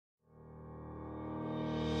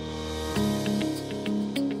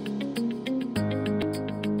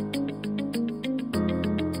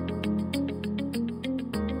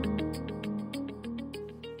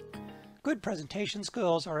Good presentation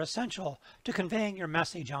skills are essential to conveying your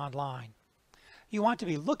message online. You want to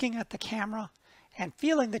be looking at the camera and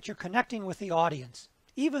feeling that you're connecting with the audience,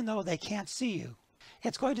 even though they can't see you.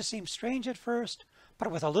 It's going to seem strange at first, but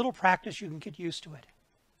with a little practice you can get used to it.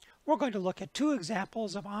 We're going to look at two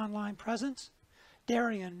examples of online presence: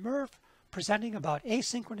 Darian Murph presenting about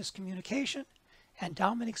asynchronous communication, and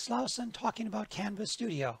Dominic Slauson talking about Canvas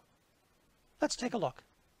Studio. Let's take a look.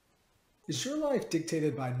 Is your life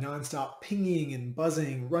dictated by nonstop pinging and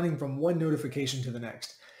buzzing, running from one notification to the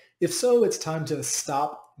next? If so, it's time to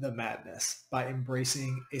stop the madness by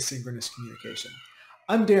embracing asynchronous communication.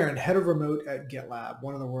 I'm Darren, head of remote at GitLab,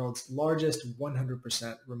 one of the world's largest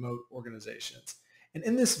 100% remote organizations. And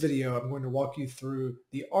in this video, I'm going to walk you through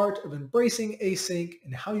the art of embracing async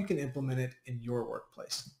and how you can implement it in your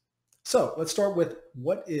workplace. So let's start with,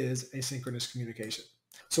 what is asynchronous communication?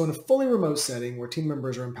 So in a fully remote setting where team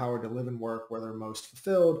members are empowered to live and work where they're most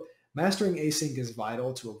fulfilled, mastering async is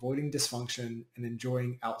vital to avoiding dysfunction and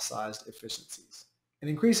enjoying outsized efficiencies. And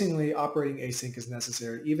increasingly, operating async is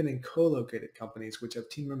necessary even in co-located companies which have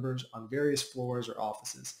team members on various floors or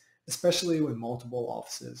offices, especially when multiple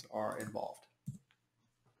offices are involved.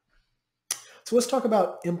 So let's talk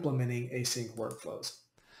about implementing async workflows.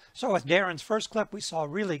 So with Darren's first clip, we saw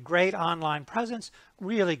really great online presence,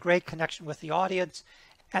 really great connection with the audience.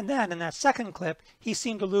 And then in that second clip, he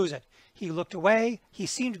seemed to lose it. He looked away, he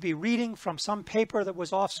seemed to be reading from some paper that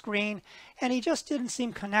was off screen, and he just didn't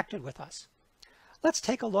seem connected with us. Let's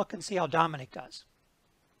take a look and see how Dominic does.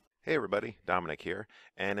 Hey everybody, Dominic here,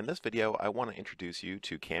 and in this video I want to introduce you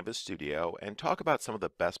to Canvas Studio and talk about some of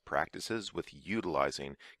the best practices with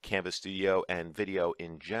utilizing Canvas Studio and video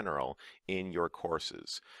in general in your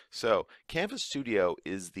courses. So Canvas Studio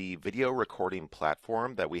is the video recording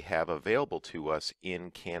platform that we have available to us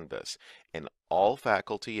in Canvas, and all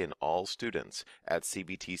faculty and all students at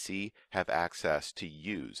CVTC have access to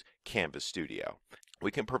use Canvas Studio. We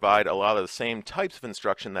can provide a lot of the same types of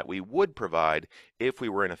instruction that we would provide if we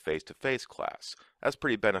were in a face-to-face class. That's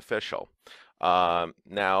pretty beneficial.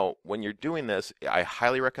 Now, when you're doing this, I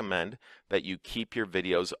highly recommend that you keep your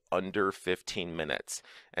videos under 15 minutes.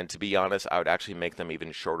 And to be honest, I would actually make them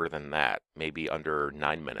even shorter than that, maybe under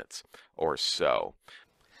 9 minutes or so.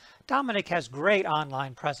 Dominic has great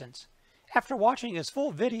online presence. After watching his full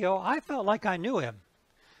video, I felt like I knew him.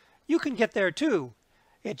 You can get there too.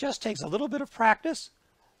 It just takes a little bit of practice.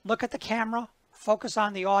 Look at the camera, focus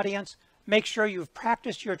on the audience, make sure you've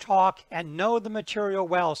practiced your talk and know the material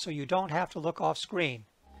well so you don't have to look off screen.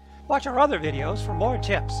 Watch our other videos for more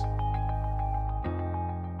tips.